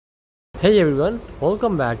Hey everyone,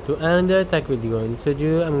 welcome back to another tech video. In this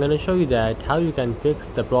video, I'm gonna show you that how you can fix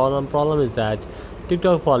the problem. Problem is that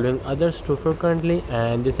TikTok following others too frequently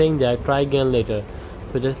and they're saying that try again later.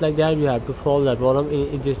 So just like that, you have to solve that problem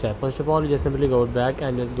in this step. First of all, you just simply go back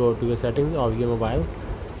and just go to the settings of your mobile.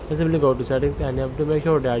 Just simply go to settings and you have to make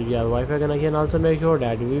sure that you have Wi-Fi connection. Also make sure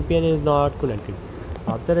that VPN is not connected.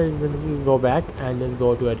 After that, you simply go back and just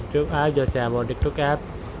go to a TikTok app. Just tap on TikTok app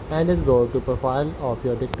and just go to profile of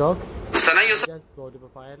your TikTok. Just go to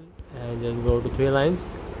profile and just go to three lines.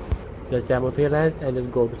 Just tap on three lines and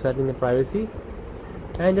just go to setting and privacy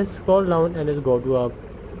and just scroll down and just go to a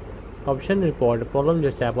option report a problem.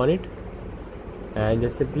 Just tap on it and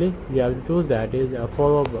just simply you have to choose that is a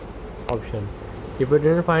follow option. If you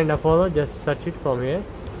didn't find a follow, just search it from here.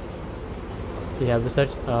 You have to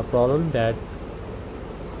search a problem that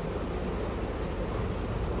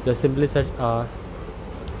just simply search a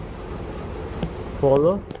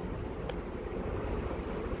follow.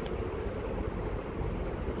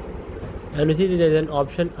 And you see there is an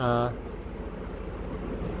option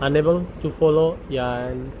unable to follow,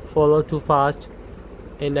 and follow too fast,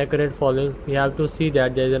 inaccurate following. You have to see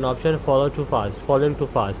that there is an option follow too fast, following too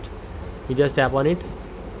fast. You just tap on it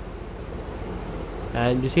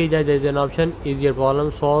and you see that there is an option is your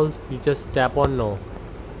problem solved. You just tap on no.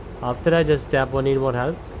 After that, just tap on need more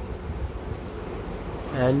help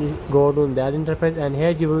and go to that interface, and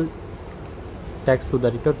here you will text to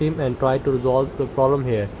the TikTok team and try to resolve the problem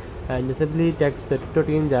here. And you simply text the TikTok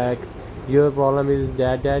team that your problem is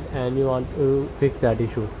that and you want to fix that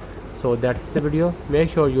issue. So that's the video.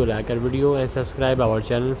 Make sure you like our video and subscribe our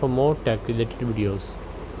channel for more tech related videos.